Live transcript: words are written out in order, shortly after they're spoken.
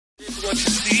What you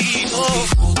see,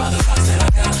 oh, by the thoughts that I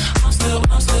got, I'm still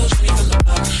dreaming of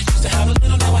love. Used to have a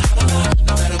little, now I have a lot.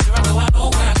 No matter where I go, I know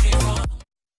where I came from.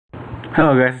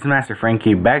 Hello guys, it's Master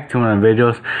Frankie back to one of the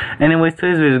videos. Anyways,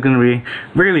 today's video is going to be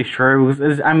really short.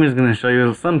 I'm just going to show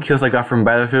you some kills I got from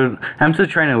Battlefield. I'm still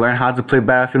trying to learn how to play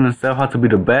Battlefield and stuff, how to be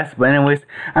the best. But anyways,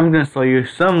 I'm going to show you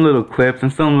some little clips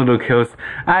and some little kills.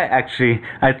 I think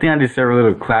I deserve a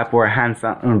little clap or a hands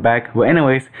on the back. But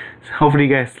anyways, hopefully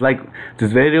you guys like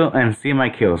this video and see my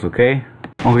kills, okay?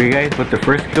 Okay guys, but the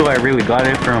first kill I really got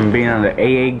it from being on the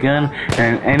AA gun,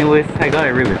 and anyways I got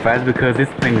it really fast because this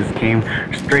thing just came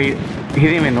straight. He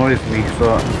didn't even notice me,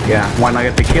 so yeah, why not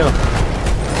get the kill?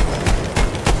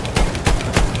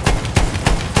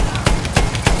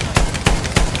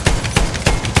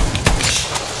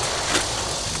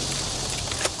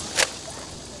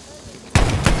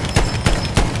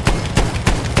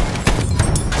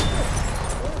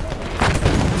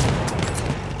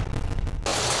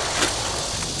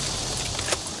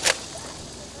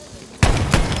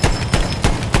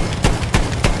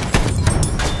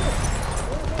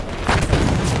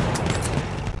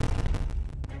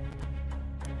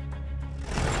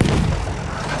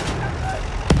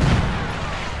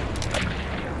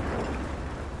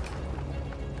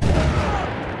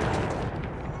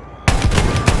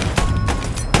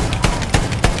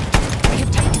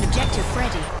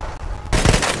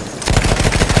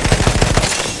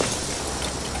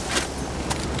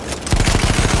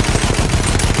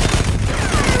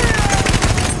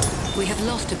 We have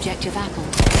lost objective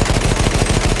Apple.